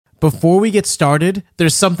Before we get started,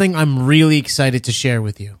 there's something I'm really excited to share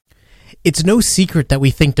with you. It's no secret that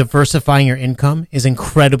we think diversifying your income is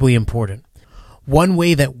incredibly important. One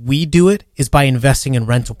way that we do it is by investing in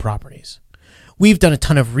rental properties. We've done a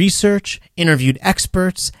ton of research, interviewed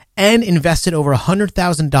experts, and invested over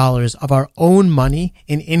 $100,000 of our own money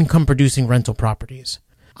in income-producing rental properties.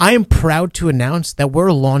 I am proud to announce that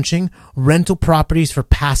we're launching rental properties for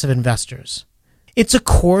passive investors. It's a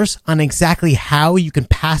course on exactly how you can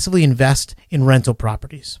passively invest in rental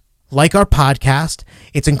properties. Like our podcast,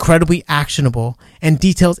 it's incredibly actionable and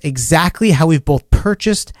details exactly how we've both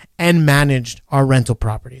purchased and managed our rental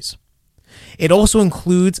properties. It also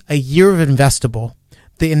includes a year of Investable,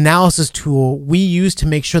 the analysis tool we use to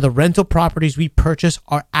make sure the rental properties we purchase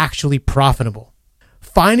are actually profitable.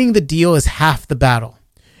 Finding the deal is half the battle.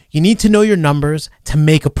 You need to know your numbers to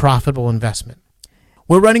make a profitable investment.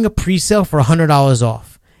 We're running a pre-sale for $100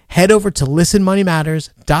 off. Head over to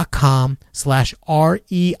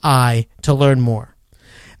listenmoneymatters.com/REI to learn more.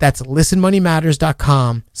 That's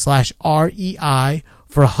listenmoneymatters.com/REI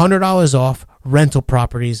for $100 off rental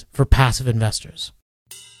properties for passive investors.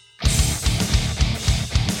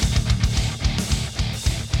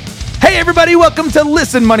 Hey everybody, welcome to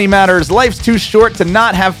Listen Money Matters. Life's too short to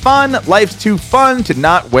not have fun. Life's too fun to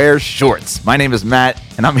not wear shorts. My name is Matt,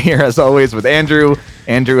 and I'm here as always with Andrew.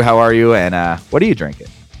 Andrew, how are you? And what are you drinking?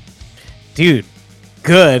 Dude,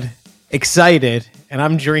 good, excited, and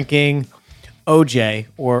I'm drinking OJ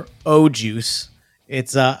or O-Juice.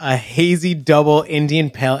 It's a hazy double Indian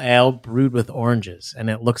Pale Ale brewed with oranges, and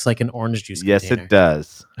it looks like an orange juice Yes, container. it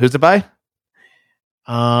does. Who's it by?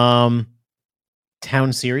 Town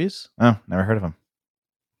Series. Oh, never heard of him.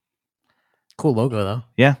 Cool logo, though.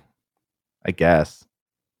 Yeah, I guess.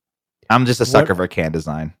 I'm just a sucker for can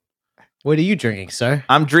design. What are you drinking, sir?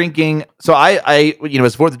 I'm drinking. So I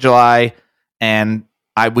it's 4th of July, and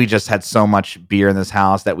we just had so much beer in this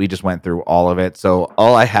house that we just went through all of it. So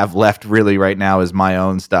all I have left really right now is my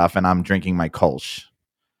own stuff, and I'm drinking my Kolsch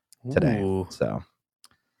today. Ooh. So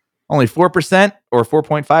only 4% or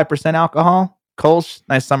 4.5% alcohol. Kolsch,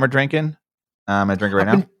 nice summer drinking. I drink it right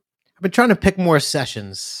now. I've been trying to pick more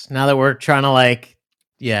sessions now that we're trying to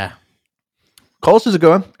Kolsch is a good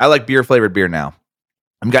one. I like beer flavored beer now.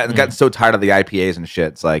 I'm gotten so tired of the IPAs and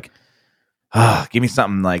shit. It's like, give me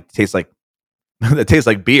something that tastes like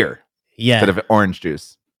beer instead of orange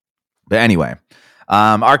juice. But anyway,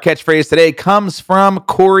 our catchphrase today comes from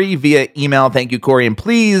Corey via email. Thank you, Corey. And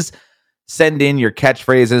please send in your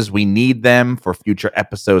catchphrases. We need them for future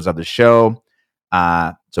episodes of the show.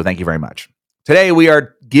 So thank you very much. Today, we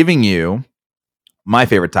are giving you my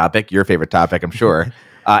favorite topic, your favorite topic, I'm sure,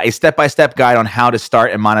 a step-by-step guide on how to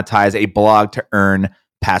start and monetize a blog to earn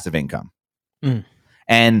passive income.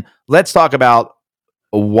 And let's talk about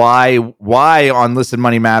why on Listen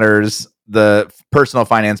Money Matters, the personal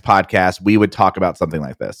finance podcast, we would talk about something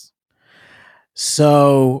like this.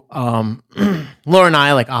 So, Laura and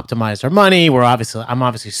I optimize our money. I'm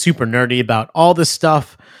obviously super nerdy about all this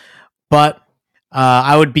stuff, but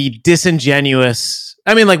I would be disingenuous.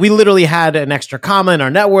 I mean, we literally had an extra comma in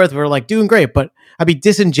our net worth. We were doing great, but I'd be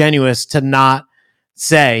disingenuous to not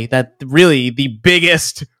say that really the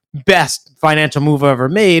biggest, best financial move I've ever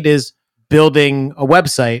made is building a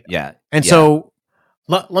website. Yeah. And so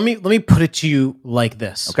let me put it to you like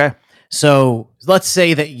this. Okay. So let's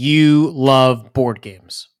say that you love board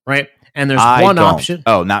games, right? And there's one option.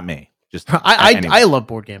 Oh, not me. Just I love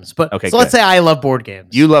board games, but okay, so let's say I love board games.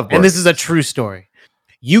 You love board and this is a true story.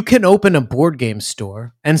 You can open a board game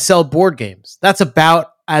store and sell board games. That's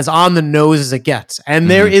about as on the nose as it gets.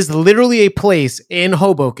 And there is literally a place in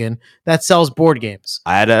Hoboken that sells board games.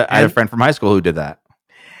 I had a friend from high school who did that.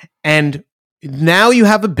 And now you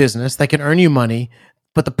have a business that can earn you money.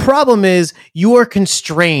 But the problem is you are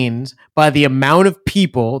constrained by the amount of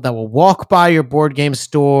people that will walk by your board game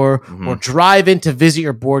store or drive in to visit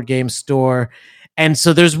your board game store. And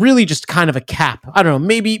so there's really just kind of a cap. I don't know,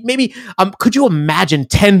 maybe could you imagine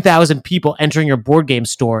 10,000 people entering your board game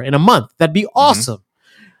store in a month? That'd be awesome.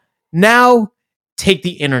 Now take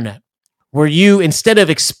the internet, where you, instead of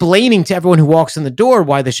explaining to everyone who walks in the door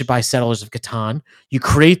why they should buy Settlers of Catan, you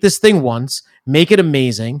create this thing once, make it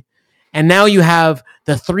amazing, and now you have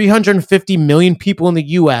the 350 million people in the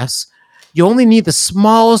US. You only need the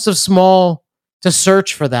smallest of small to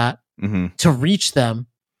search for that, to reach them,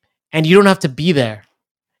 and you don't have to be there.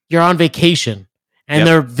 You're on vacation, and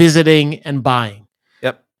they're visiting and buying.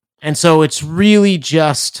 Yep. And so it's really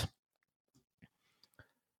just,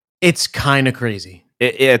 it's kind of crazy.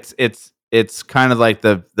 It's kind of like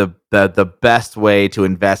the best way to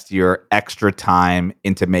invest your extra time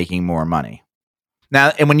into making more money.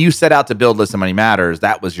 Now, and when you set out to build Listen Money Matters,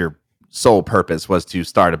 that was your sole purpose, was to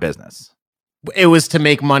start a business. It was to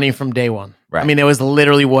make money from day one. Right. I mean, it was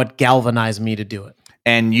literally what galvanized me to do it.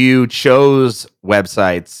 And you chose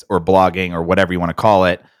websites or blogging or whatever you want to call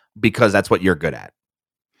it because that's what you're good at.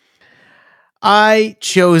 I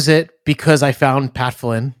chose it because I found Pat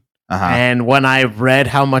Flynn. And when I read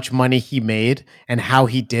how much money he made and how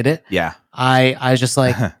he did it, I was just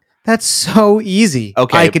like, that's so easy.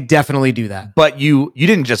 Okay. I could definitely do that. But you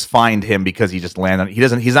didn't just find him because he just landed.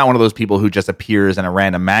 He's not one of those people who just appears in a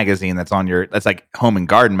random magazine that's like Home and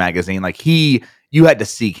Garden magazine. Like you had to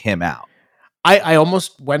seek him out. I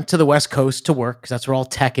almost went to the West Coast to work because that's where all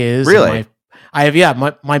tech is. Really?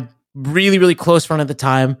 My really, really close friend at the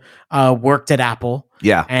time worked at Apple.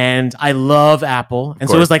 Yeah. And I love Apple. And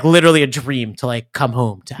so it was like literally a dream to like come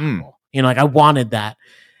home to Apple. You know, like I wanted that.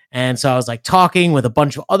 And so I was like talking with a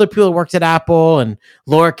bunch of other people that worked at Apple, and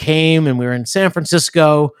Laura came and we were in San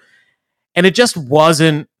Francisco, and it just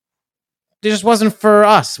wasn't for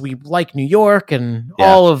us. We like New York and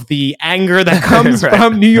all of the anger that comes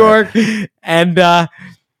from New York. And I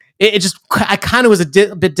kind of was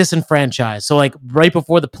a bit disenfranchised. So like right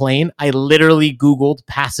before the plane, I literally Googled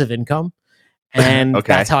passive income, and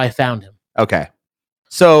that's how I found him. Okay.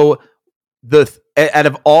 So out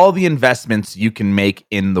of all the investments you can make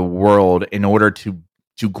in the world in order to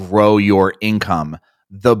grow your income,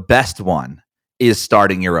 the best one is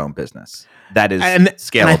starting your own business. That is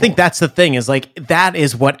scalable. And I think that's the thing, is like, that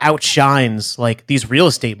is what outshines like these real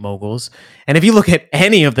estate moguls. And if you look at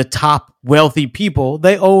any of the top wealthy people,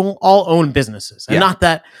 they all own businesses. And not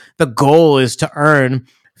that the goal is to earn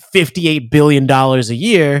 $58 billion a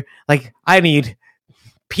year. Like, I need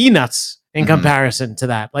peanuts in comparison to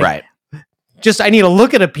that. Like, I need to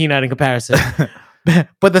look at a peanut in comparison.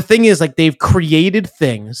 But the thing is, like, they've created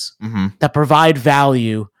things that provide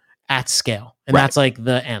value at scale. And that's like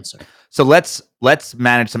the answer. So let's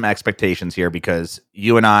manage some expectations here, because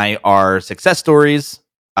you and I are success stories.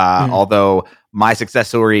 Although my success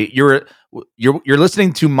story, you're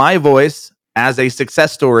listening to my voice as a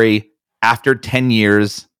success story after 10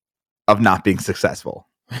 years of not being successful,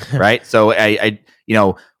 right? So I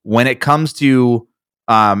when it comes to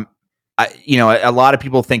a lot of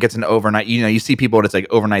people think it's an overnight. You see people, it's like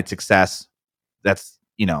overnight success. That's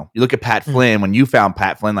you look at Pat Flynn. When you found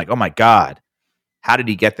Pat Flynn, like, oh my God, how did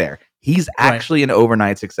he get there? He's actually an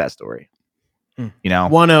overnight success story.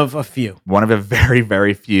 One of a few. One of a very,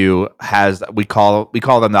 very few. We call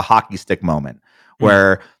them the hockey stick moment,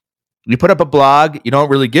 where you put up a blog, you don't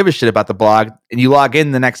really give a shit about the blog, and you log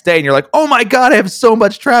in the next day and you're like, oh my God, I have so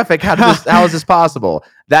much traffic. How is this possible?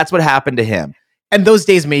 That's what happened to him. And those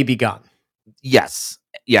days may be gone. Yes.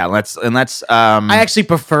 Yeah. Let's I actually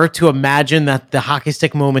prefer to imagine that the hockey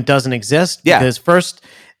stick moment doesn't exist. Because first,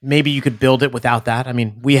 maybe you could build it without that. I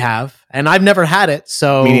mean, we have, and I've never had it,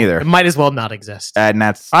 so me neither. It might as well not exist. And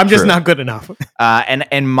I'm just not good enough.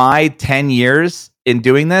 And my 10 years in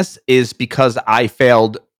doing this is because I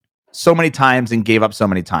failed so many times and gave up so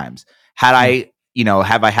many times. Had I,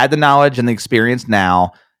 have I had the knowledge and the experience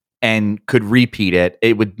now and could repeat it,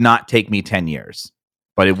 it would not take me 10 years,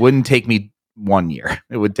 but it wouldn't take me 1 year.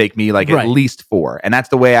 It would take me like at least 4. And that's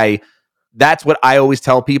that's what I always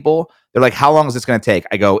tell people. They're like, how long is this going to take?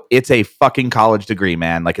 I go, it's a fucking college degree,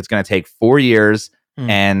 man. Like, it's going to take 4 years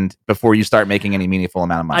and before you start making any meaningful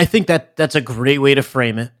amount of money. I think that's a great way to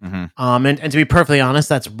frame it. And to be perfectly honest,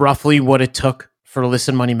 that's roughly what it took for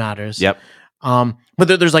Listen Money Matters. Yep. But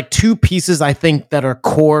there's like 2 pieces I think that are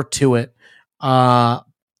core to it. Why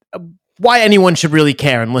anyone should really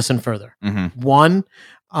care and listen further. One,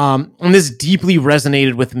 and this deeply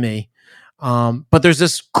resonated with me, but there's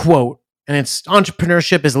this quote, and it's,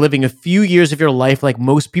 entrepreneurship is living a few years of your life like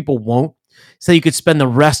most people won't, so you could spend the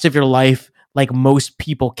rest of your life like most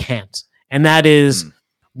people can't. And that is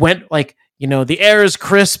when, like, the air is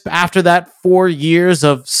crisp after that 4 years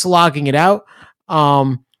of slogging it out.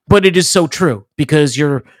 But it is so true, because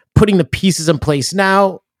you're putting the pieces in place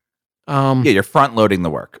now. You're front loading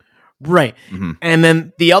the work. Right. And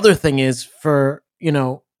then the other thing is, for, it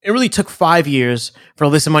really took 5 years for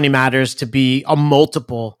Listen Money Matters to be a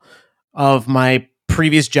multiple of my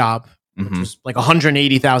previous job, which was like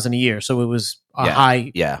 180,000 a year. So it was a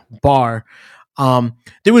high bar.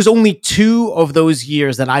 There was only 2 of those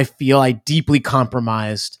years that I feel I deeply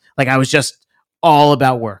compromised. Like, I was just all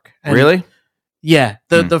about work. And really? Yeah.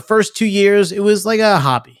 The first 2 years, it was like a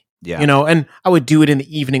hobby. Yeah. And I would do it in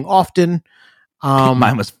the evening often.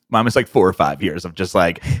 Mine was like 4 or 5 years of just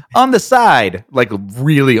like on the side, like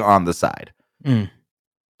really on the side.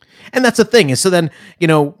 And that's the thing is, so then,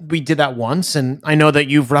 we did that once, and I know that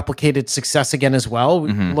you've replicated success again as well.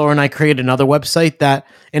 Laura and I created another website that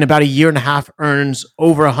in about a year and a half earns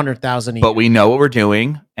over 100,000 a year. But we know what we're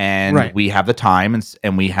doing, and we have the time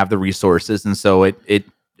and we have the resources. And so it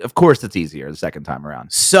of course it's easier the second time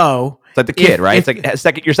around. So it's like the kid, right? It's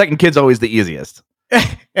like your second kid's always the easiest.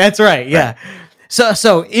 That's right. Yeah.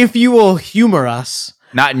 So if you will humor us,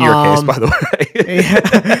 not in your case, by the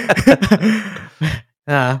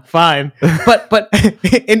way. Fine. But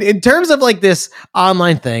in terms of like this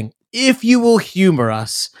online thing, if you will humor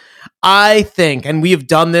us, I think, and we have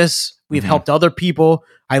done this, we've helped other people.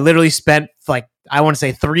 I literally spent I want to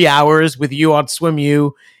say 3 hours with you on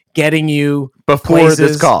SwimU, getting you before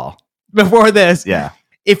this call. Before this. Yeah.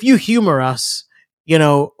 If you humor us,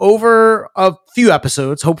 over a few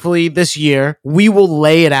episodes, hopefully this year, we will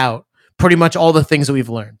lay it out. Pretty much all the things that we've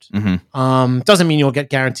learned. Doesn't mean you'll get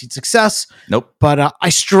guaranteed success. Nope. But I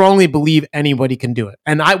strongly believe anybody can do it.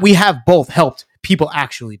 And we have both helped people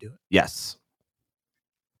actually do it. Yes.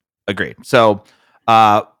 Agreed. So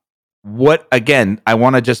I want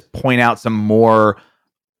to just point out some more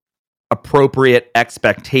appropriate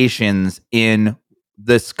expectations in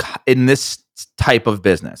this type of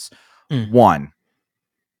business. One,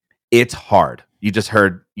 it's hard. You just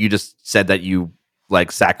said that you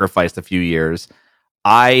sacrificed a few years.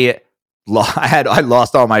 I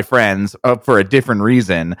lost all my friends for a different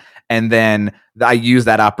reason, and then I used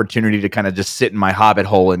that opportunity to kind of just sit in my hobbit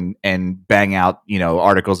hole and bang out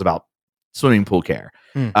articles about swimming pool care.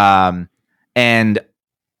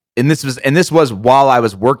 And this was while I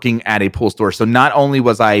was working at a pool store. So not only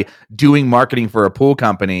was I doing marketing for a pool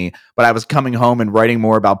company, but I was coming home and writing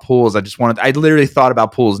more about pools. I literally thought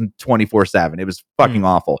about pools 24/7. It was fucking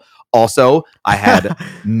awful. Also, I had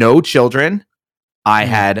no children. I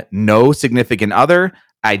had no significant other.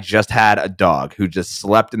 I just had a dog who just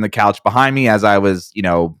slept in the couch behind me as I was,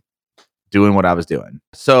 doing what I was doing.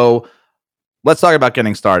 So let's talk about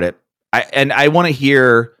getting started. I want to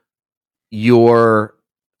hear your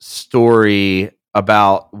story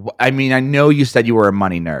about, I know you said you were a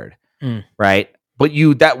money nerd, right? But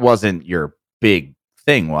that wasn't your big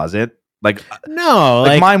thing, was it? No,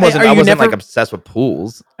 mine wasn't. I wasn't obsessed with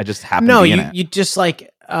pools. I just happened to be in it. You just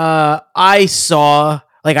I saw,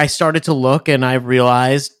 I started to look and I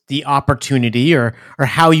realized the opportunity or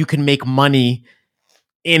how you can make money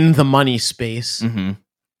in the money space,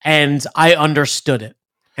 and I understood it,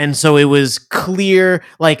 and so it was clear.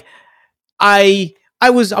 I'm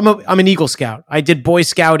an Eagle Scout. I did Boy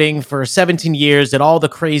Scouting for 17 years. Did all the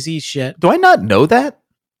crazy shit. Do I not know that?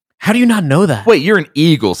 How do you not know that? Wait, you're an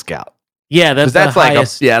Eagle Scout. Yeah, that's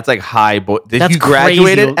highest. It's high boy. You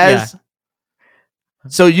graduated as? Yeah.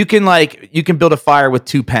 So you can build a fire with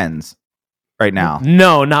 2 pens right now.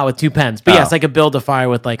 No, not with 2 pens. But yes, I could build a fire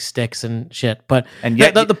with sticks and shit. But and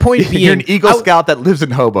yet the point being, you're an Eagle Scout that lives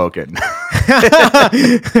in Hoboken.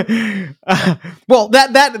 Well,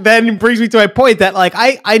 that then brings me to my point that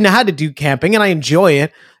I know how to do camping and I enjoy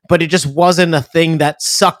it, but it just wasn't a thing that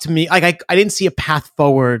sucked me. I didn't see a path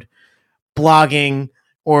forward blogging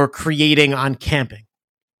or creating on camping,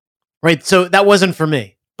 right? So that wasn't for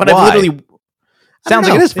me. But Why? I've literally sounds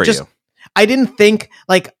like it is for you. I didn't think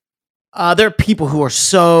there are people who are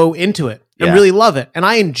so into it and really love it, and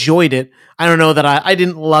I enjoyed it. I don't know that I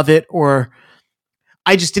didn't love it, or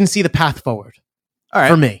I just didn't see the path forward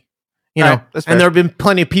for me. And there have been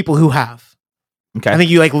plenty of people who have. Okay, I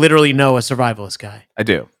think you literally know a survivalist guy. I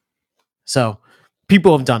do. So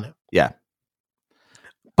people have done it. Yeah.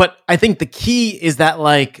 But I think the key is that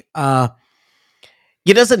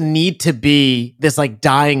it doesn't need to be this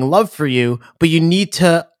dying love for you, but you need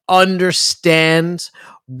to understand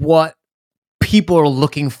what people are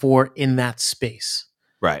looking for in that space.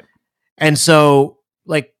 Right. And so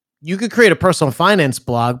you could create a personal finance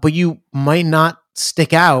blog, but you might not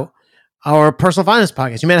stick out, or a personal finance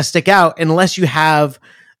podcast. You may not stick out unless you have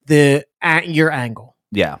your angle.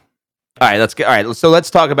 Yeah. All right. So let's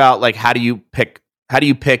talk about how do you pick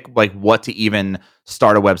what to even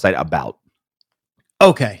start a website about?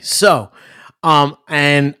 Okay. So,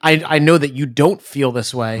 and I know that you don't feel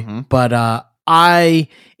this way, but I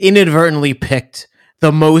inadvertently picked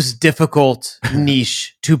the most difficult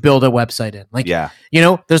niche to build a website in.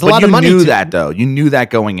 There's a lot of money. You knew that though. You knew that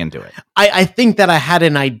going into it. I think that I had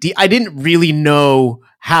an idea. I didn't really know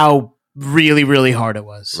how really, really hard it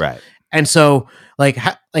was. Right. And so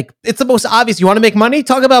it's the most obvious. You want to make money?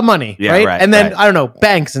 Talk about money. Yeah, right. And then I don't know,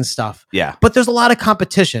 banks and stuff. Yeah. But there's a lot of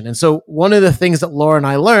competition. And so one of the things that Laura and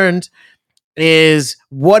I learned is,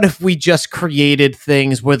 what if we just created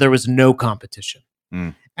things where there was no competition?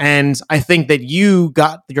 And I think that you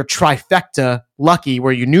got your trifecta lucky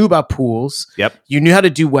where you knew about pools. Yep. You knew how to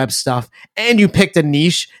do web stuff, and you picked a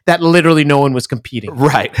niche that literally no one was competing.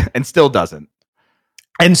 Right. And still doesn't.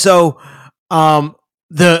 And so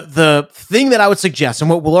the thing that I would suggest, and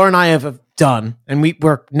what Laura and I have done, and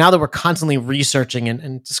we're now that we're constantly researching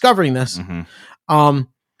and discovering this,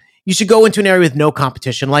 you should go into an area with no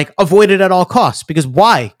competition, like avoid it at all costs, because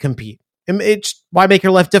why compete? Why make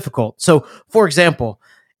your life difficult? So, for example,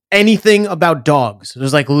 anything about dogs,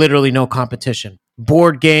 there's like literally no competition.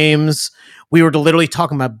 Board games, we were literally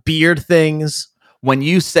talking about beard things. When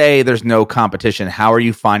you say there's no competition, how are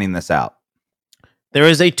you finding this out? There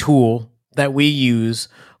is a tool that we use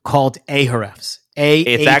called Ahrefs.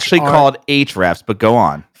 It's actually called Ahrefs, but go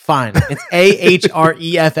on. Fine. It's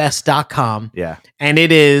ahrefs.com. Yeah. And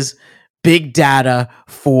it is big data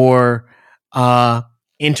for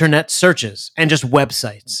internet searches and just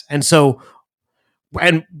websites. And so,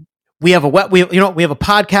 and we have a we have a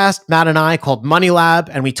podcast, Matt and I, called Money Lab,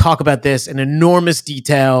 and we talk about this in enormous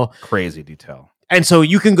detail. Crazy detail. And so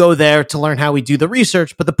you can go there to learn how we do the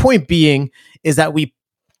research. But the point being is that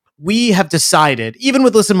we have decided, even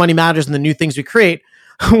with Listen Money Matters and the new things we create,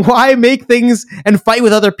 why make things and fight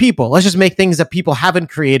with other people? Let's just make things that people haven't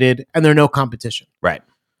created and there's no competition. Right.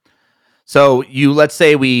 So let's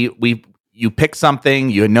say you pick something,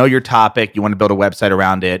 you know your topic, you want to build a website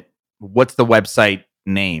around it. What's the website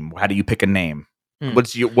name? How do you pick a name? How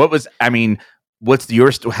did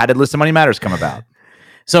Listen Money Matters come about?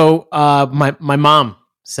 So my mom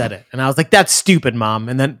said it, and I was like, "That's stupid, Mom,"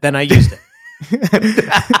 and then I used it.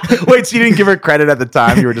 Wait, so you didn't give her credit at the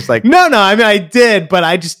time? You were just like, no. I mean, I did, but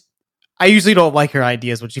I usually don't like her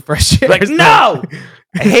ideas when she first shares. Like, no,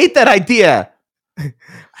 I hate that idea. I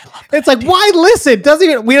love that. It's like, why listen? Doesn't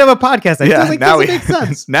even we have a podcast? Yeah, like, now doesn't make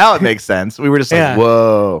sense. Now it makes sense. We were just like,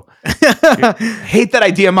 whoa, hate that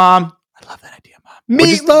idea, Mom. I love that idea, Mom.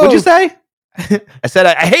 What'd you say? I said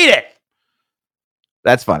I hate it.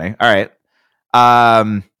 That's funny. All right.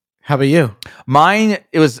 How about you? Mine,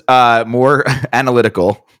 it was more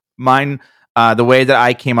analytical. Mine, the way that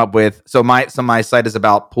I came up with, so my site is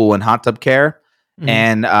about pool and hot tub care. Mm-hmm.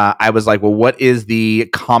 And I was like, well, what is the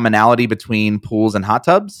commonality between pools and hot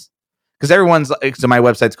tubs? Because so my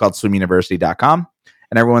website's called swimuniversity.com.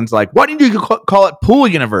 And everyone's like, why didn't you call it Pool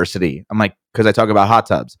University? I'm like, because I talk about hot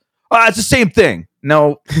tubs. Oh, it's the same thing.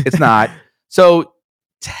 No, it's not. So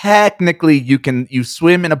technically you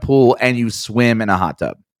swim in a pool and you swim in a hot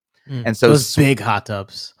tub. And so those big hot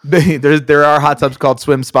tubs. There are hot tubs called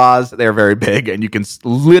swim spas. They're very big and you can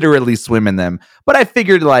literally swim in them. But I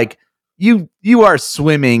figured like you are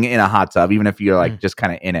swimming in a hot tub, even if you're like just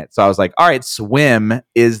kind of in it. So I was like, all right, swim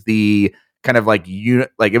is the kind of like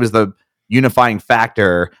it was the unifying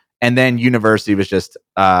factor. And then university was just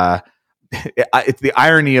it's the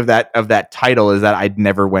irony of that title is that I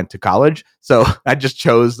never went to college. So I just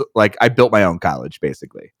chose, like, I built my own college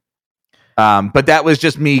basically. But that was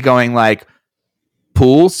just me going like,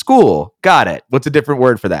 pool school, got it. What's a different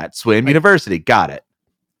word for that? Swim university, got it.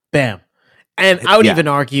 Bam. And I would even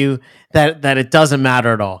argue that it doesn't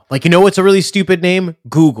matter at all. Like, you know what's a really stupid name?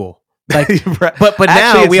 Google. Like, but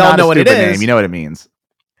actually, now we all know what it is. Name. You know what it means.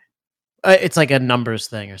 It's like a numbers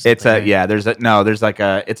thing or something. It's I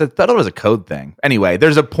thought it was a code thing. Anyway,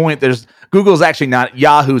 there's a point. Google's actually not.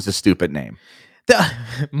 Yahoo's a stupid name.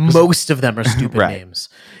 Most of them are stupid names,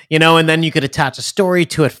 and then you could attach a story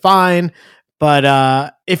to it. Fine.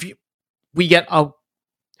 But we get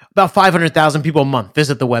about 500,000 people a month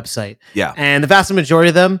visit the website. Yeah. And the vast majority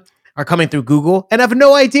of them are coming through Google and have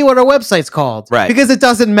no idea what our website's called. Right. Because it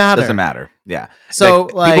doesn't matter. It doesn't matter. Yeah. So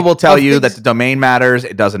people will tell you that the domain matters.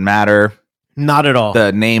 It doesn't matter. Not at all.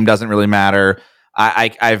 The name doesn't really matter.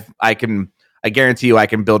 I guarantee you I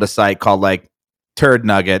can build a site called like Turd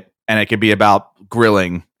Nugget and it could be about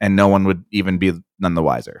grilling and no one would even be none the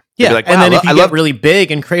wiser. Yeah. Like, wow, and then if you get really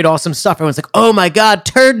big and create awesome stuff, everyone's like, oh my God,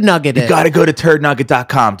 Turd Nugget. You got to go to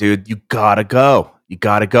turdnugget.com, dude. You got to go.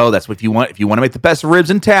 That's what you want. If you want to make the best ribs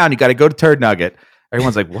in town, you got to go to Turd Nugget.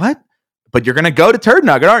 Everyone's like, what? But you're going to go to Turd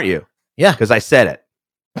Nugget, aren't you? Yeah. Because I said it.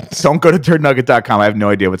 Don't go to turdnugget.com. I have no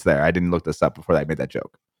idea what's there. I didn't look this up before I made that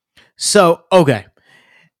joke. So, okay.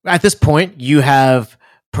 At this point, you have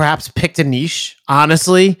perhaps picked a niche.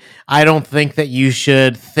 Honestly, I don't think that you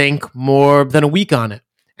should think more than a week on it.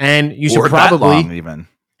 And you should probably... that long, even.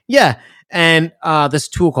 Yeah. And this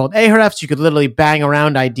tool called Ahrefs, you could literally bang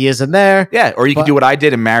around ideas in there. Yeah, or you could do what I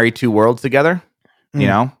did and marry two worlds together. You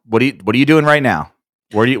know, what are you doing right now?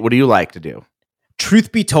 What do you like to do?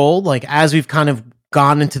 Truth be told, like as we've kind of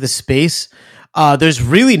gone into the space, there's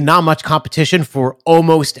really not much competition for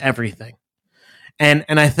almost everything. And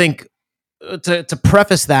I think to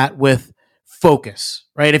preface that with focus,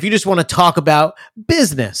 right? If you just want to talk about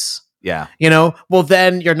business, well,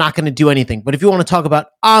 then you're not going to do anything. But if you want to talk about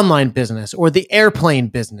online business or the airplane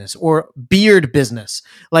business or beard business,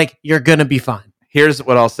 like, you're going to be fine. Here's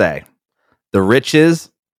what I'll say. The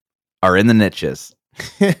riches are in the niches.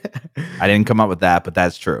 I didn't come up with that, but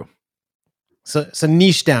that's true. So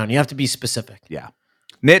niche down. You have to be specific. Yeah.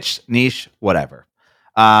 Niche, whatever.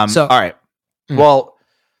 All right. Well,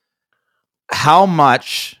 how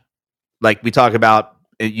much, like we talk about,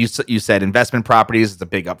 you said investment properties is a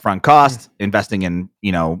big upfront cost. Investing in,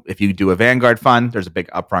 if you do a Vanguard fund, there's a big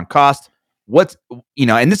upfront cost.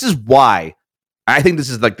 And this is why I think this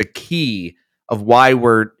is like the key of why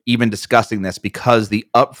we're even discussing this, because the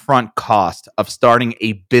upfront cost of starting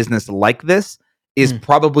a business like this is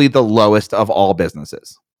probably the lowest of all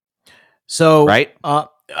businesses. So, right?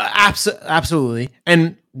 Absolutely.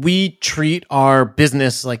 And we treat our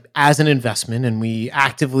business like as an investment, and we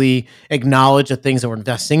actively acknowledge the things that we're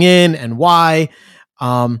investing in and why.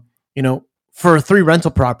 For 3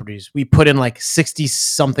 rental properties, we put in like 60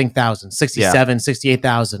 something thousand, 67,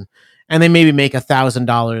 68,000, and they maybe make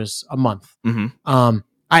 $1,000 a month. I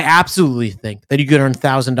absolutely think that you could earn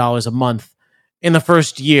 $1,000 a month in the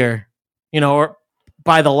first year, or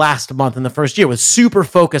by the last month in the first year with super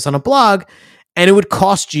focus on a blog. And it would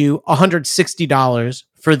cost you $160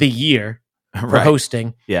 for the year for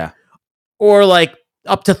hosting. Yeah. Or like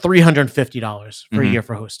up to $350 for a year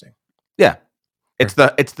for hosting. Yeah.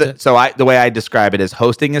 The way I describe it is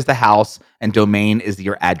hosting is the house and domain is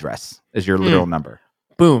your address, is your literal number.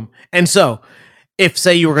 Boom. And so if,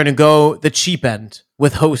 say, you were going to go the cheap end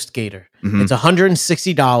with HostGator, it's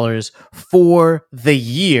 $160 for the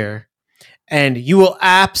year, and you will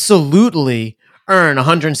absolutely earn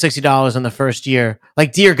 $160 in the first year.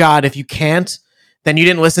 Like, dear God, if you can't, then you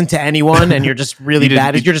didn't listen to anyone and you're just really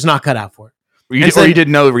bad. You're just not cut out for it. Or you did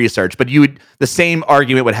no research, but the same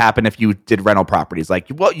argument would happen if you did rental properties. Like,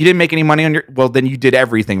 well, you didn't make any money then you did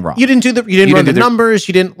everything wrong. You didn't run the numbers.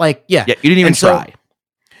 You didn't you didn't even try.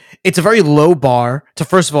 It's a very low bar to,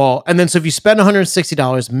 first of all, and then so if you spend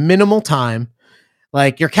 $160 minimal time,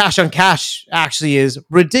 like, your cash on cash actually is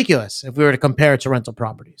ridiculous if we were to compare it to rental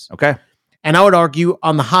properties. Okay. And I would argue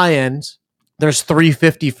on the high end, there's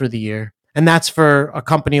 $350 for the year. And that's for a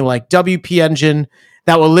company like WP Engine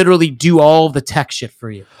that will literally do all the tech shit for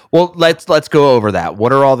you. Well, let's go over that.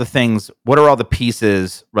 What are all the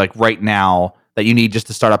pieces, like, right now that you need just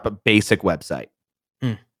to start up a basic website?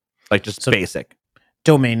 Like, just basic.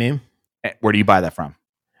 Domain name. Where do you buy that from?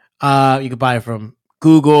 You could buy it from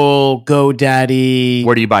Google, GoDaddy.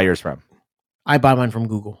 Where do you buy yours from? I buy mine from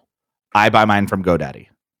Google. I buy mine from GoDaddy.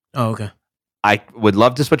 Oh, okay. I would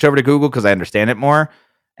love to switch over to Google because I understand it more.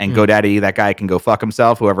 And GoDaddy, that guy can go fuck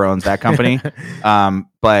himself, whoever owns that company.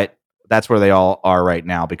 But that's where they all are right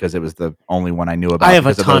now because it was the only one I knew about. I have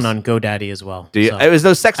a ton on GoDaddy as well. Do you? So it was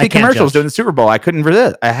those sexy commercials during the Super Bowl. I couldn't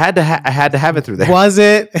resist. I had to have it through there. Was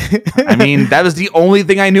it? I mean, that was the only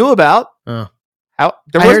thing I knew about. Oh. I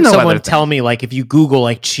heard someone tell me, like, if you Google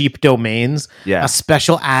like cheap domains, a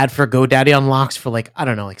special ad for GoDaddy unlocks for like, I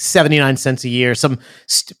don't know, like 79 cents a year.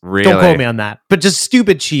 Really? Don't quote me on that, but just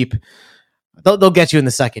stupid cheap. They'll get you in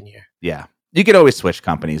the second year. Yeah. You could always switch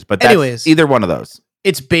companies, but anyways, either one of those.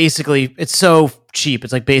 It's so cheap.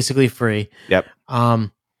 It's like basically free. Yep.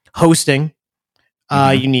 Hosting,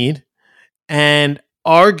 you need, and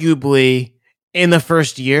arguably in the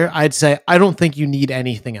first year, I'd say, I don't think you need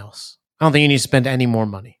anything else. I don't think you need to spend any more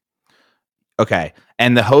money. Okay.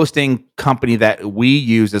 And the hosting company that we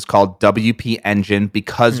use is called WP Engine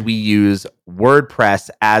because we use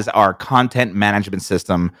WordPress as our content management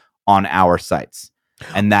system on our sites.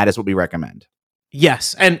 And that is what we recommend.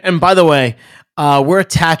 Yes. And by the way, we're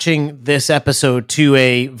attaching this episode to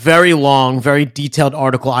a very long, very detailed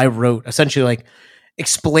article I wrote, essentially like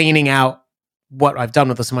explaining out what I've done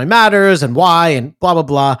with this in my matters and why and blah, blah,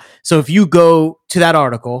 blah. So if you go to that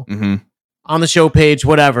article on the show page,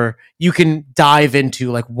 whatever, you can dive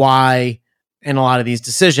into like why and a lot of these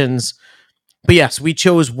decisions. But yes, we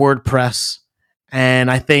chose WordPress. And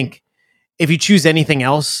I think if you choose anything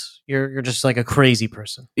else, you're just like a crazy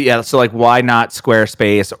person. Yeah. So like, why not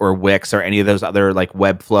Squarespace or Wix or any of those other like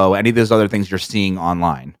Webflow, any of those other things you're seeing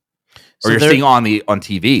online or you're seeing on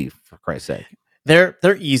TV, for Christ's sake? They're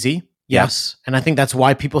easy. Yes. And I think that's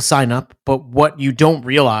why people sign up. But what you don't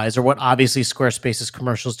realize, or what obviously Squarespace's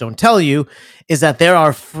commercials don't tell you, is that there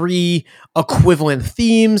are free equivalent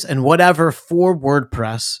themes and whatever for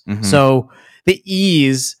WordPress. So the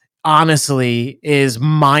ease, honestly, is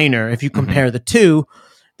minor if you compare the two.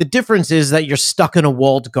 The difference is that you're stuck in a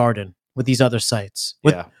walled garden with these other sites.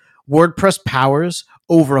 WordPress powers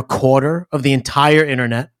over a quarter of the entire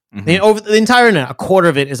internet. Mhm. Over the entire internet, a quarter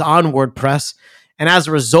of it is on WordPress. And as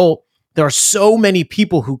a result, there are so many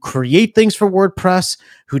people who create things for WordPress,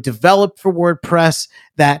 who develop for WordPress,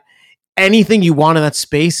 that anything you want in that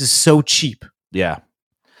space is so cheap. Yeah.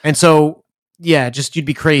 And so, yeah, just you'd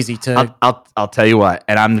be crazy to. I'll tell you what,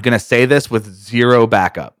 and I'm gonna say this with zero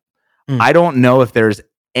backup. I don't know if there's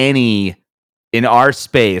any in our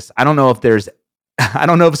space. I don't know if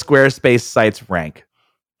Squarespace sites rank.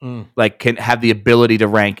 Like can have the ability to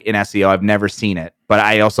rank in SEO. I've never seen it, but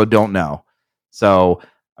I also don't know. So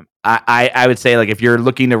I would say, like, if you're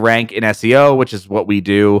looking to rank in SEO, which is what we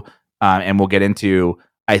do, and we'll get into,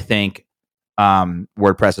 I think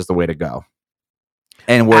WordPress is the way to go.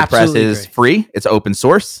 And WordPress Absolutely is agree. free. It's open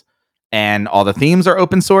source, and all the themes are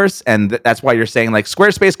open source. And that's why you're saying, like,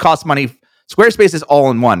 Squarespace costs money. Squarespace is all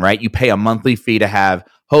in one, right? You pay a monthly fee to have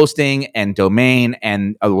hosting and domain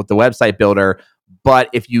and with the website builder. But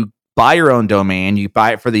if you buy your own domain, you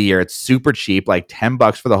buy it for the year, it's super cheap, like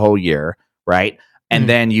 $10 for the whole year, right? And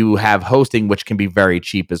then you have hosting, which can be very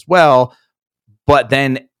cheap as well. But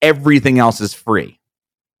then everything else is free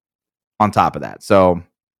on top of that. So,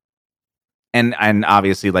 and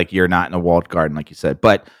obviously, like, you're not in a walled garden, like you said.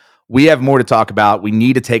 But we have more to talk about. We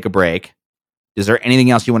need to take a break. Is there anything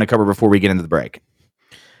else you want to cover before we get into the break?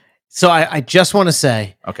 So I just want to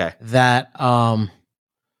say, okay, that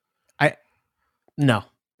no.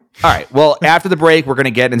 All right. Well, after the break, we're going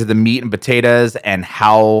to get into the meat and potatoes and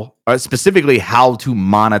specifically how to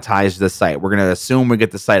monetize the site. We're going to assume we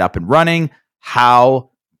get the site up and running.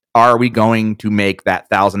 How are we going to make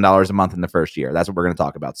that $1,000 a month in the first year? That's what we're going to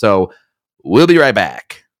talk about. So we'll be right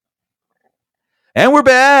back. And we're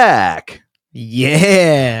back.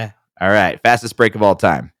 Yeah. All right. Fastest break of all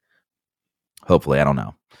time. Hopefully. I don't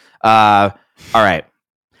know. All right.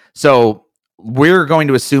 So we're going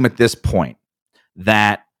to assume at this point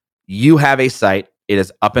that you have a site. It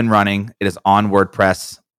is up and running. It is on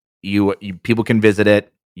WordPress. You people can visit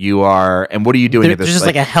it. You are, and what are you doing? There's just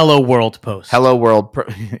like a hello world post. Hello world.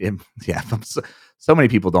 Yeah. So many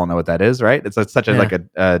people don't know what that is, right? It's such a like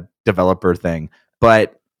a developer thing.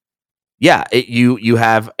 But yeah, you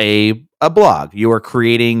have a blog. You are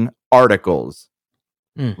creating articles,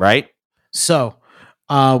 right? So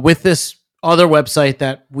with this other website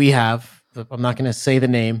that we have, I'm not going to say the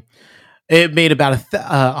name. It made about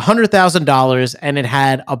 $100,000, and it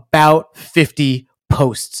had about 50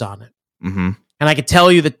 posts on it. Mm-hmm. And I could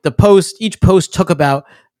tell you that each post took about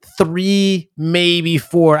 3, maybe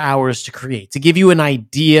 4 hours to create, to give you an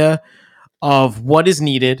idea of what is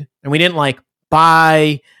needed. And we didn't like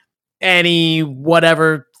buy any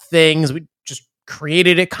whatever things. We just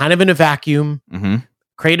created it kind of in a vacuum,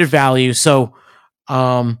 created value. So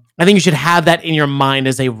I think you should have that in your mind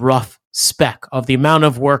as a rough spec of the amount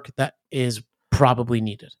of work that is probably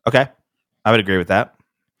needed. Okay. I would agree with that.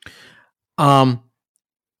 And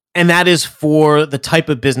that is for the type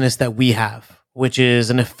of business that we have, which is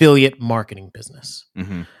an affiliate marketing business.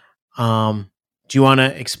 Do you want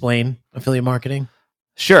to explain affiliate marketing?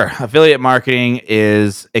 Sure. Affiliate marketing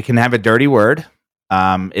it can have a dirty word.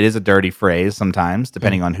 It is a dirty phrase sometimes,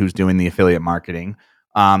 depending on who's doing the affiliate marketing.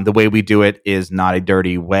 The way we do it is not a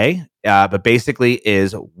dirty way, but basically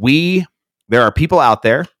there are people out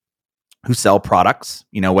there who sell products,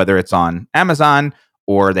 whether it's on Amazon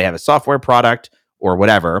or they have a software product or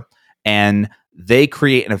whatever, and they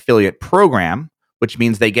create an affiliate program, which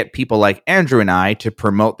means they get people like Andrew and I to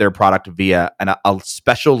promote their product via a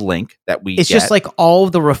special link that we get. It's just like all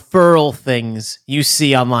of the referral things you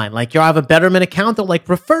see online. Like you'll have a Betterment account, they'll like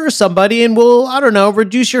refer somebody and we'll, I don't know,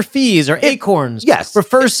 reduce your fees, or Acorns. Yes.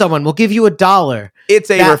 Refer someone, we'll give you $1.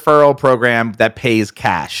 It's a referral program that pays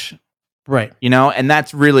cash. Right. And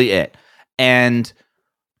that's really it. And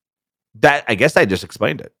that, I guess I just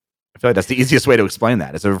explained it. I feel like that's the easiest way to explain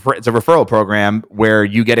that. It's a referral program where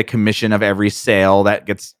you get a commission of every sale that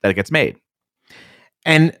gets made.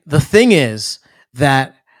 And the thing is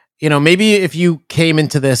that, maybe if you came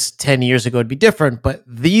into this 10 years ago, it'd be different. But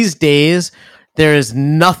these days, there is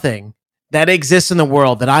nothing that exists in the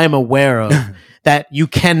world that I am aware of that you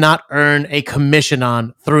cannot earn a commission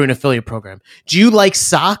on through an affiliate program. Do you like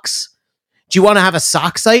socks? Do you want to have a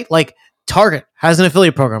sock site? Like Target has an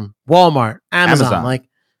affiliate program, Walmart, Amazon. Like,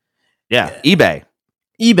 yeah, eBay.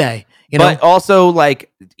 But also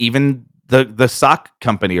like even the sock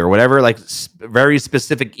company or whatever, like very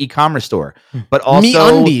specific e-commerce store. But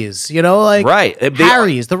also MeUndies, like right,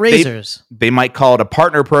 Harry's, the razors. They might call it a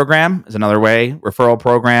partner program is another way, referral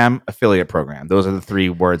program, affiliate program. Those are the 3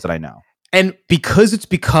 words that I know. And because it's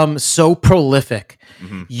become so prolific,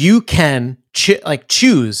 you can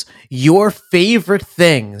choose your favorite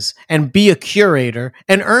things and be a curator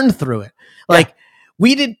and earn through it. Like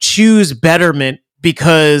we didn't choose Betterment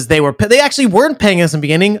because they actually weren't paying us in the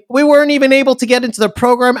beginning. We weren't even able to get into the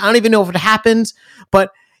program. I don't even know if it happened,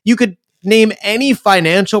 but you could name any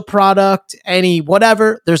financial product, any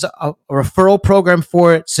whatever. There's a referral program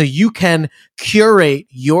for it. So you can curate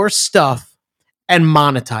your stuff and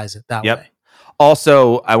monetize it that way.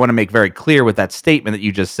 Also, I want to make very clear with that statement that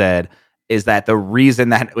you just said is that the reason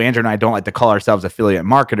that Andrew and I don't like to call ourselves affiliate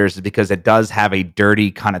marketers is because it does have a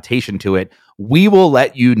dirty connotation to it. We will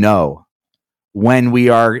let you know when we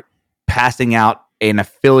are passing out an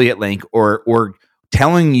affiliate link or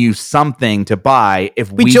telling you something to buy if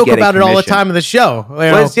we joke get about it all the time in the show.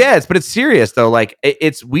 But it's serious though. Like and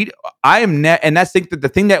that's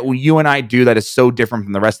the thing that you and I do that is so different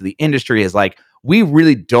from the rest of the industry is like we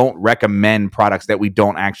really don't recommend products that we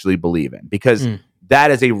don't actually believe in because that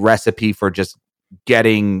is a recipe for just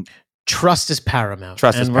getting trust is paramount.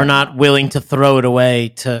 We're not willing to throw it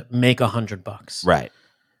away to make $100. Right.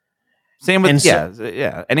 Same with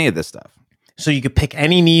any of this stuff. So you could pick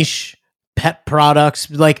any niche. Pet products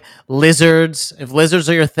like lizards. If lizards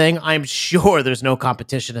are your thing, I'm sure there's no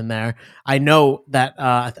competition in there. I know that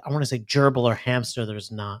I want to say gerbil or hamster. There's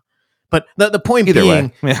not, but the point Either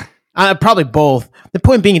being, way. Probably both. The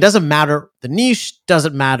point being, it doesn't matter the niche,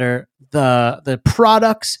 doesn't matter the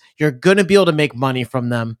products. You're gonna be able to make money from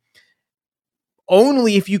them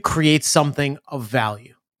only if you create something of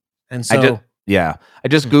value. And so, I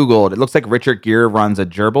just Googled. It looks like Richard Gere runs a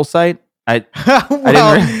gerbil site. I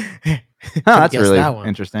didn't. That's really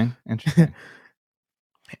interesting.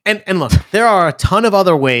 And look, there are a ton of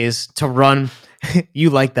other ways to run.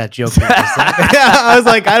 You like that joke? I was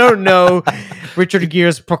like, I don't know Richard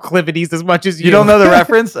Gere's proclivities as much as you. You don't know the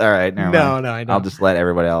reference? All right, no, I don't. I'll just let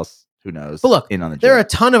everybody else who knows. But look, in on the joke. There are a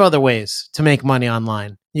ton of other ways to make money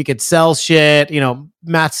online. You could sell shit.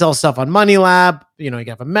 Matt sells stuff on Money Lab. You can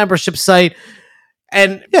have a membership site,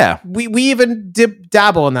 and we even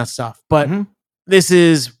dabble in that stuff, but. This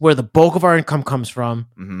is where the bulk of our income comes from,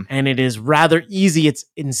 and it is rather easy. It's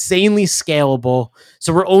insanely scalable,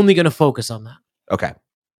 so we're only going to focus on that. Okay.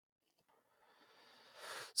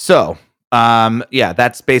 So,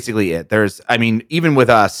 that's basically it. Even with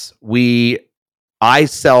us, I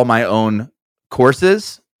sell my own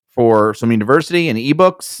courses for Swim University and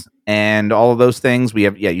ebooks and all of those things. We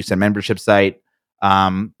have, you said membership site,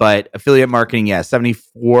 but affiliate marketing,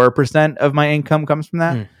 74% of my income comes from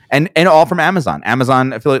that. And all from Amazon.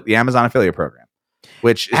 The Amazon affiliate program,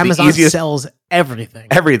 which is Amazon the easiest, sells everything.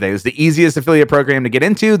 Everything is the easiest affiliate program to get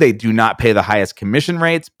into. They do not pay the highest commission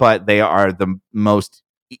rates, but they are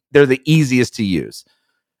they're the easiest to use.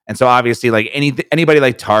 And so obviously, like anybody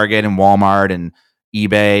like Target and Walmart and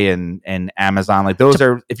eBay and Amazon, like those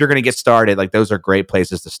are, if you're going to get started, like those are great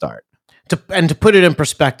places to start. To put it in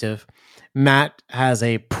perspective, Matt has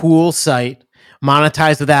a pool site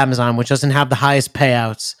monetized with Amazon, which doesn't have the highest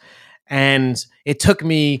payouts. And it took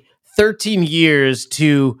me 13 years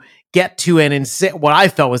to get to what I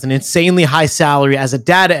felt was an insanely high salary as a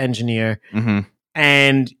data engineer.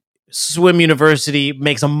 And Swim University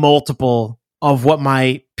makes a multiple of what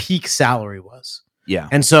my peak salary was. Yeah.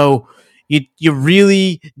 And so you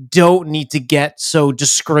really don't need to get so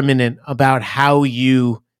discriminant about how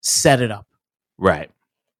you set it up. Right.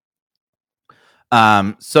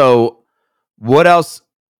 So what else?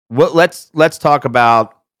 Let's talk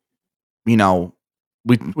about, we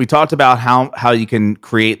talked about how you can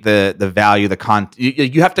create the value, the content.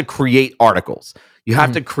 You have to create articles. You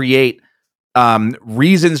have to create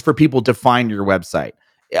reasons for people to find your website.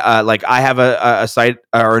 Like I have a site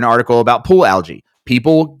or an article about pool algae.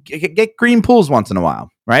 People get green pools once in a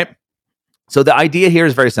while, right? So the idea here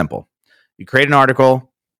is very simple. You create an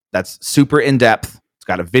article that's super in depth. It's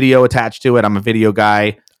got a video attached to it. I'm a video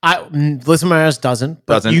guy. Listen, my ass doesn't,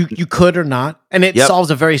 but you could or not, and it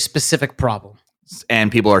solves a very specific problem.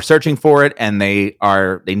 And people are searching for it, and they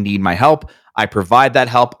need my help. I provide that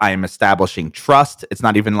help. I am establishing trust. It's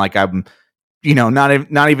not even like I'm, not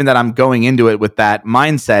even that I'm going into it with that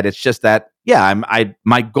mindset. It's just that,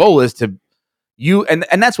 my goal is to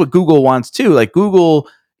and that's what Google wants too. Like Google,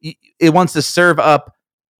 it wants to serve up,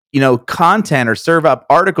 content or serve up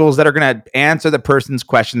articles that are going to answer the person's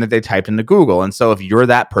question that they typed into Google. And so if you're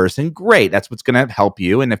that person, great. That's what's going to help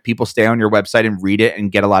you. And if people stay on your website and read it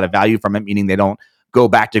and get a lot of value from it, meaning they don't go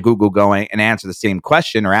back to Google going and answer the same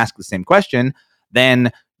question or ask the same question,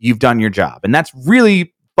 then you've done your job. And that's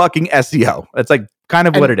really fucking SEO. That's like kind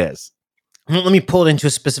of what it is. Let me pull it into a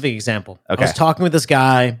specific example. Okay. I was talking with this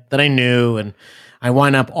guy that I knew, and I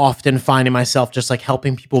wind up often finding myself just like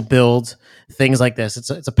helping people build things like this.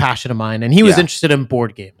 It's a passion of mine. And he was interested in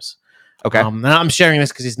board games. Okay. And I'm sharing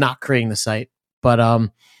this because he's not creating the site. But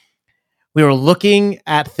we were looking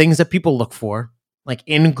at things that people look for, like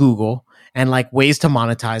in Google, and like ways to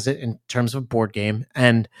monetize it in terms of board game.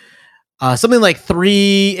 And something like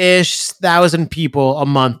 3,000 people a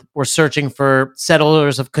month were searching for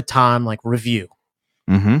Settlers of Catan like review.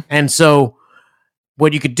 Mm-hmm. And so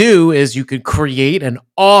what you could do is you could create an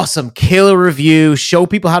awesome killer review, show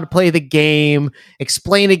people how to play the game,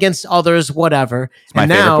 explain against others, whatever. It's my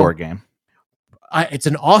favorite board game. It's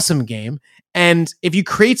an awesome game. And if you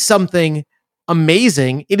create something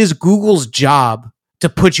amazing, it is Google's job to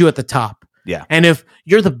put you at the top. Yeah. And if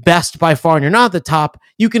you're the best by far and you're not at the top,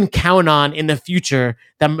 you can count on in the future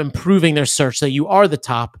them improving their search so you are the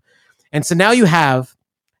top. And so now you have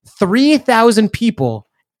 3,000 people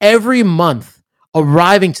every month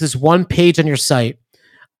arriving to this one page on your site.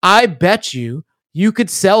 I bet you could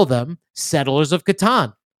sell them Settlers of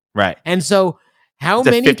Catan. Right. And so it's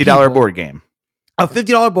many a $50 people, board game. A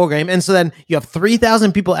 $50 board game. And so then you have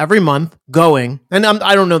 3,000 people every month going, and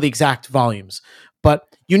I don't know the exact volumes, but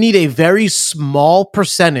you need a very small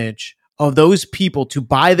percentage of those people to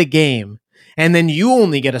buy the game, and then you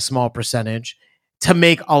only get a small percentage to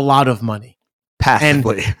make a lot of money.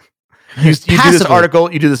 Passively. You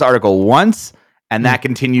do this article once, and that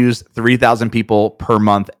continues 3,000 people per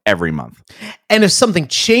month every month. And if something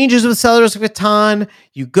changes with Settlers of Catan,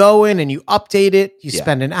 you go in and you update it, you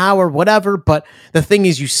spend an hour, whatever. But the thing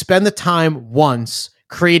is, you spend the time once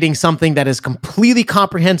creating something that is completely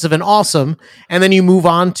comprehensive and awesome, and then you move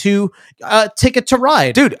on to Ticket to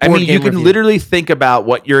Ride. Dude, I mean, you can literally think about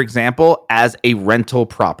what your example as a rental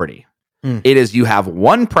property. It is, you have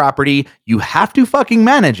one property, you have to fucking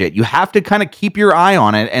manage it. You have to kind of keep your eye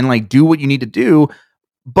on it and like do what you need to do,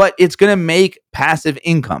 but it's going to make passive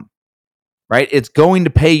income, right? It's going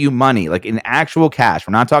to pay you money, like in actual cash.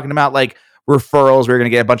 We're not talking about like referrals where you're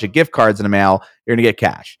going to get a bunch of gift cards in the mail. You're going to get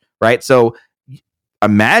cash, right? So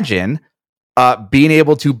imagine being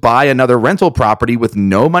able to buy another rental property with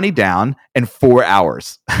no money down in 4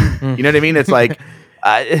 hours. You know what I mean? It's like...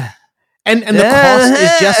 And the cost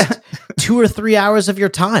is just 2 or 3 hours of your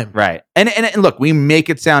time. Right. And look, we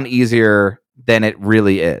make it sound easier than it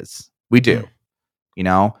really is. We do. You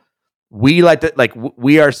know, we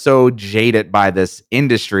we are so jaded by this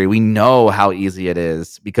industry. We know how easy it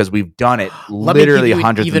is because we've done it literally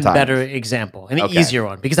hundreds of times. Even better example, an easier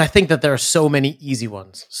one, because I think that there are so many easy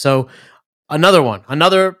ones. So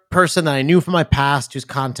another person that I knew from my past who's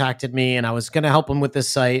contacted me, and I was going to help him with this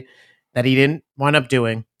site that he didn't wind up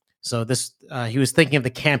doing. So this, he was thinking of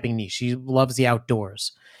the camping niche. He loves the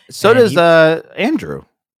outdoors. So does Andrew.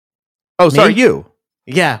 Oh, sorry, you.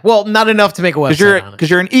 Yeah, well, not enough to make a website on it.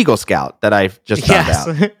 Because you're an Eagle Scout that I've just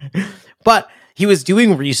found out. But he was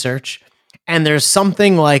doing research, and there's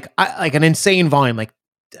something like an insane volume, like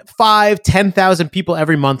 5,000-10,000 people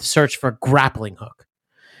every month search for grappling hook.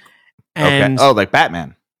 And okay. Oh, like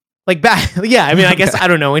Batman. Yeah, I mean, I guess, I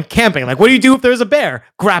don't know, in camping, like, what do you do if there's a bear?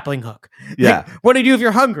 Grappling hook. Yeah. Like, what do you do if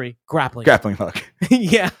you're hungry? Grappling hook.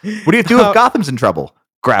 Yeah. What do you do if Gotham's in trouble?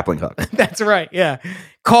 Grappling hook. That's right, yeah.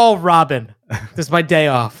 Call Robin. This is my day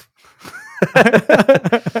off.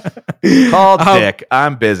 Call Dick.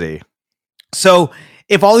 I'm busy. So,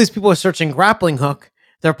 if all these people are searching grappling hook,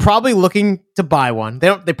 they're probably looking to buy one.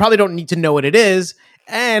 They probably don't need to know what it is,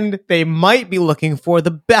 and they might be looking for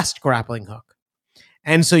the best grappling hook.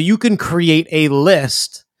 And so you can create a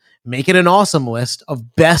list, make it an awesome list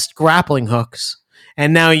of best grappling hooks.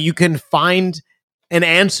 And now you can find an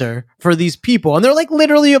answer for these people. And they're like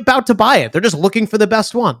literally about to buy it. They're just looking for the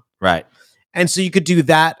best one. Right. And so you could do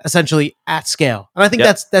that essentially at scale. And I think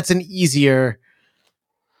that's an easier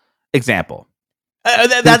example.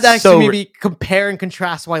 That actually maybe compare and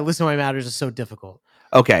contrast why Listen to My Matters is so difficult.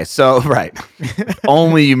 Okay, so right.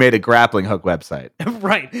 Only you made a grappling hook website.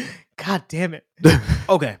 Right. God damn it.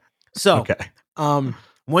 Okay. So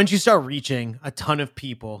once you start reaching a ton of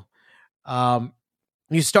people,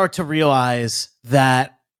 you start to realize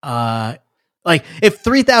that like if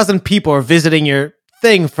 3,000 people are visiting your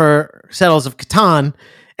thing for Settlers of Catan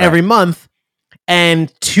every month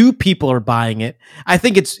and 2 people are buying it, I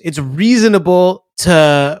think it's reasonable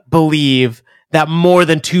to believe that more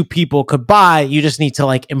than 2 people could buy. You just need to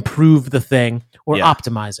like improve the thing or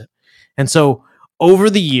optimize it. And so over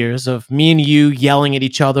the years of me and you yelling at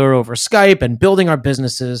each other over Skype and building our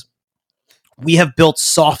businesses, we have built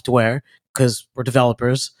software, because we're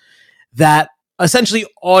developers, that essentially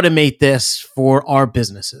automate this for our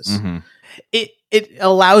businesses. Mm-hmm. it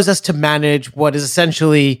allows us to manage what is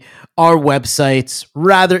essentially our websites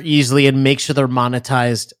rather easily and make sure they're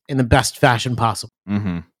monetized in the best fashion possible.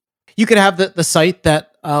 Mm-hmm. You could have the site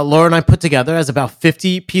that Laura and I put together as about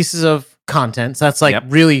 50 pieces of content. So that's like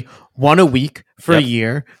really one a week for a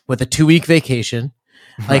year with a 2-week vacation.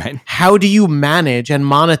 Like, how do you manage and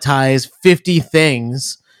monetize 50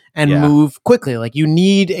 things and move quickly? Like, you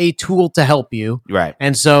need a tool to help you. Right.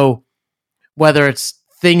 And so whether it's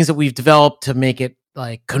things that we've developed to make it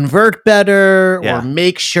like convert better or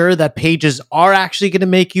make sure that pages are actually going to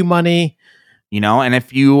make you money. And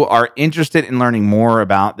if you are interested in learning more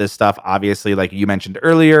about this stuff, obviously, like you mentioned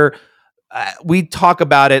earlier, we talk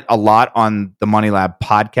about it a lot on the Money Lab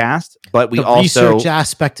podcast, but we the also research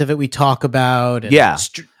aspect of it we talk about. And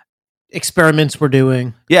experiments we're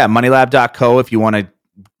doing. Yeah, moneylab.co. If you want to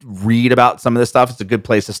read about some of this stuff, it's a good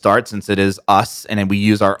place to start since it is us, and then we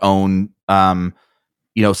use our own,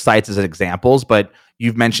 sites as examples. But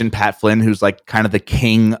you've mentioned Pat Flynn, who's like kind of the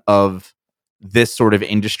king of this sort of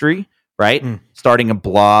industry, right? Starting a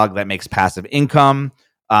blog that makes passive income.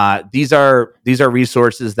 These are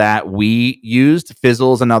resources that we used.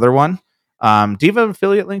 Fizzle's another one. Do you have an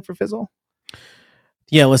affiliate link for Fizzle?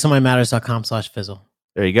 Yeah, listenmymatters.com/Fizzle.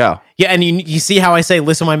 There you go. Yeah, and you see how I say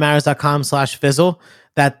listenmymatters.com/Fizzle?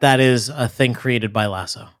 That is a thing created by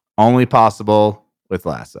Lasso. Only possible with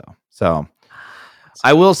Lasso. So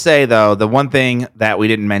I will say, though, the one thing that we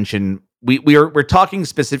didn't mention, we're talking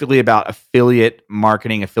specifically about affiliate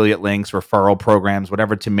marketing, affiliate links, referral programs,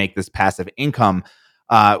 whatever, to make this passive income.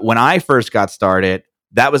 When I first got started,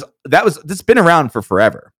 this been around for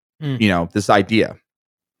forever. This idea,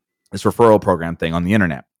 this referral program thing on the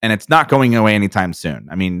internet, and it's not going away anytime soon.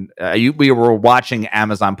 I mean, we were watching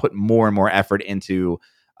Amazon put more and more effort into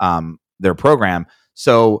their program.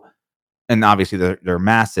 So, and obviously they're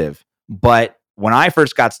massive. But when I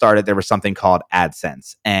first got started, there was something called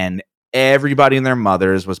AdSense, and everybody and their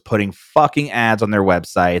mothers was putting fucking ads on their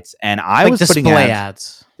websites, and I was putting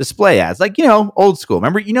display ads, like, old school.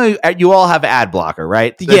 Remember, you all have ad blocker,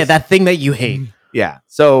 right? That thing that you hate. Yeah.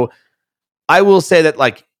 So I will say that,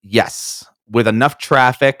 like, yes, with enough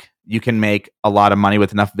traffic, you can make a lot of money.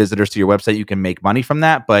 With enough visitors to your website, you can make money from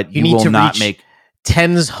that, but you will not make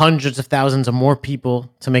tens, hundreds of thousands of more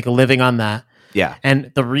people to make a living on that. Yeah.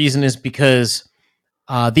 And the reason is because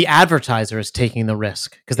the advertiser is taking the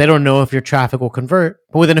risk because they don't know if your traffic will convert.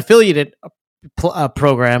 But with an affiliated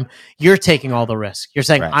program, you're taking all the risk. You're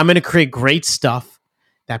saying, I'm going to create great stuff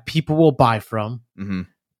that people will buy from. Mm-hmm.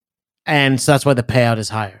 And so that's why the payout is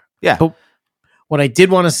higher. Yeah. But what I did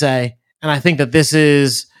want to say, and I think that this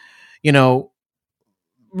is,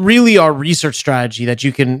 really our research strategy that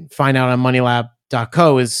you can find out on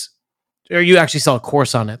moneylab.co or you actually sell a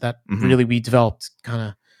course on it that really we developed kind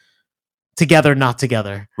of together, not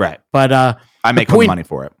together. Right. But I make all the money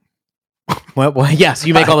for it. Well, yes,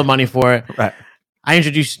 you make all the money for it. Right. I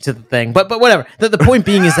introduced you to the thing, but whatever. The point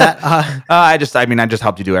being is that I just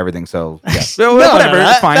helped you do everything. So yeah. So whatever,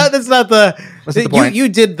 it's fine. That's not the point. You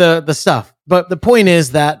did the stuff, but the point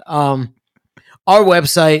is that our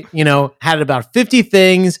website, had about 50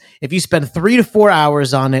 things. If you spend 3 to 4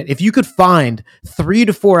 hours on it, if you could find 3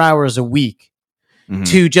 to 4 hours a week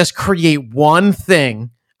to just create one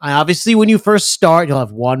thing, obviously when you first start, you'll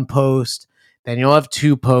have one post, then you'll have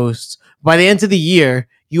 2 posts. By the end of the year,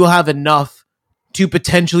 you'll have enough to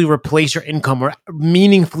potentially replace your income or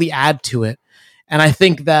meaningfully add to it. And I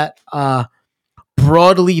think that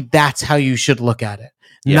broadly, that's how you should look at it.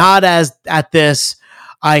 Yeah. Not as at this,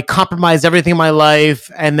 I compromise everything in my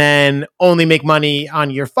life and then only make money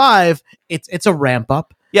on year 5. It's a ramp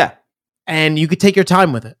up. Yeah. And you could take your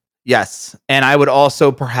time with it. Yes. And I would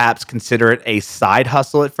also perhaps consider it a side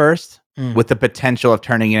hustle at first with the potential of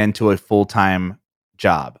turning it into a full-time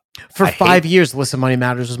job. For 5 years, Listen Money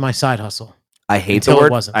Matters was my side hustle. I hate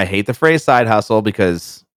the phrase side hustle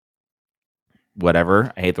because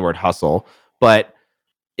whatever. I hate the word hustle, but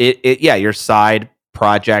your side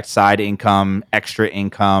project, side income, extra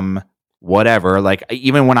income, whatever. Like,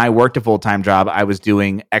 even when I worked a full-time job, I was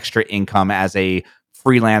doing extra income as a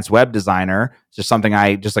freelance web designer. It's just something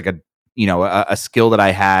a skill that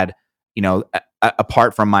I had,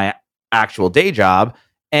 apart from my actual day job.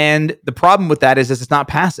 And the problem with that is it's not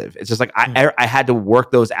passive. It's just like I had to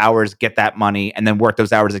work those hours, get that money, and then work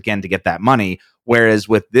those hours again to get that money. Whereas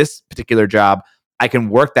with this particular job, I can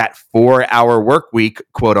work that 4-hour work week,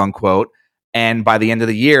 quote unquote, and by the end of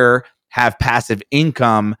the year, have passive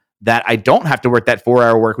income that I don't have to work that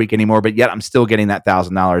 4-hour work week anymore, but yet I'm still getting that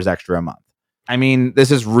 $1,000 extra a month. I mean,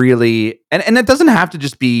 this is really, and it doesn't have to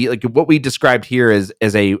just be like what we described here is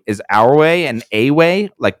our way and a way,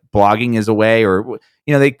 like blogging is a way, or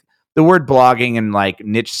the word blogging and like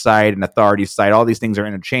niche site and authority site, all these things are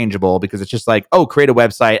interchangeable because it's just like, oh, create a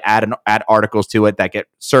website, add articles to it that get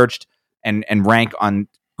searched and rank on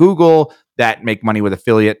Google that make money with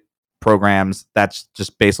affiliate programs. That's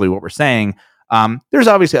just basically what we're saying. There's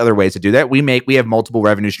obviously other ways to do that. We have multiple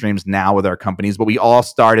revenue streams now with our companies, but we all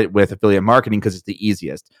started with affiliate marketing because it's the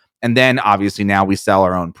easiest. And then obviously now we sell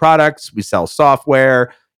our own products, we sell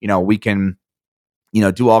software, we can,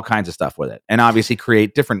 do all kinds of stuff with it, and obviously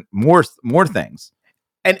create different more things.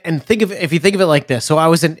 And if you think of it like this. So I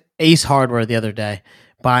was in Ace Hardware the other day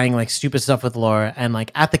buying like stupid stuff with Laura, and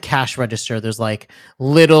like at the cash register, there's like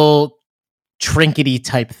little trinkety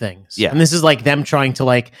type things. Yeah. And this is like them trying to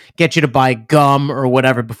like get you to buy gum or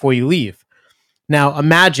whatever before you leave. Now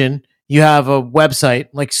imagine you have a website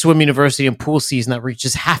like Swim University and Pool Season that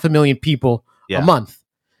reaches 500,000 people a month,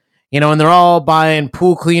 and they're all buying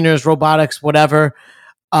pool cleaners, robotics, whatever.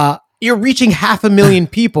 You're reaching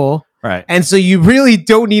 500,000 people. Right. And so you really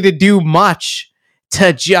don't need to do much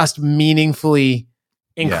to just meaningfully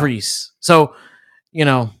increase. So,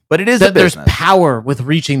 but it is a business. There's power with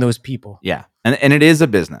reaching those people. Yeah. And it is a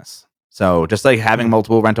business. So just like having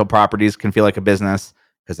multiple rental properties can feel like a business,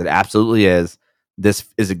 because it absolutely is. This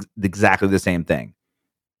is exactly the same thing.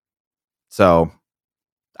 So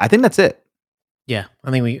I think that's it. Yeah.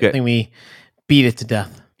 I think we beat it to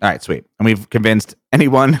death. All right, sweet. And we've convinced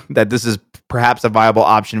anyone that this is perhaps a viable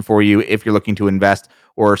option for you if you're looking to invest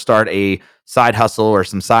or start a side hustle or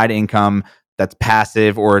some side income that's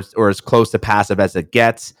passive or as close to passive as it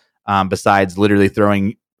gets, besides literally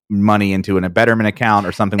throwing money into a betterment account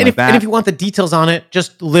or something like that. And if you want the details on it,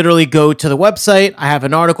 just literally go to the website. I have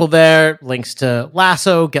an article there, links to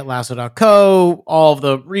Lasso, getlasso.co, all of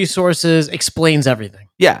the resources, explains everything.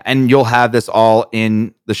 Yeah, and you'll have this all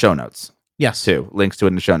in the show notes. Yes. Too. Links to it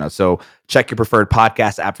in the show notes. So check your preferred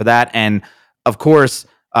podcast app for that. And of course,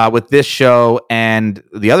 with this show and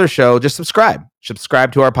the other show, just subscribe.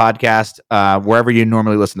 Subscribe to our podcast wherever you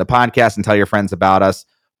normally listen to podcasts, and tell your friends about us.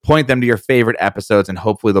 Point them to your favorite episodes, and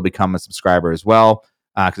hopefully they'll become a subscriber as well,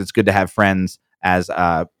 because it's good to have friends, as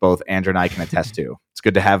both Andrew and I can attest to. It's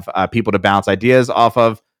good to have people to bounce ideas off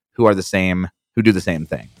of who do the same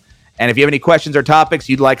thing. And if you have any questions or topics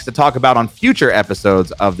you'd like us to talk about on future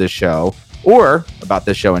episodes of this show, or about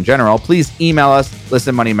this show in general, please email us,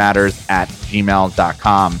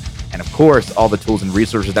 listenmoneymatters@gmail.com. And of course, all the tools and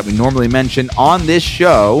resources that we normally mention on this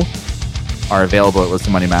show are available at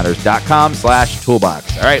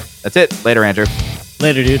listenmoneymatters.com/toolbox. All right, that's it. Later, Andrew.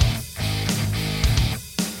 Later, dude.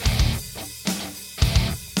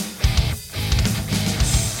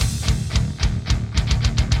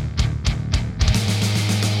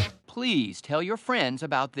 Please tell your friends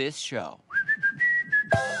about this show.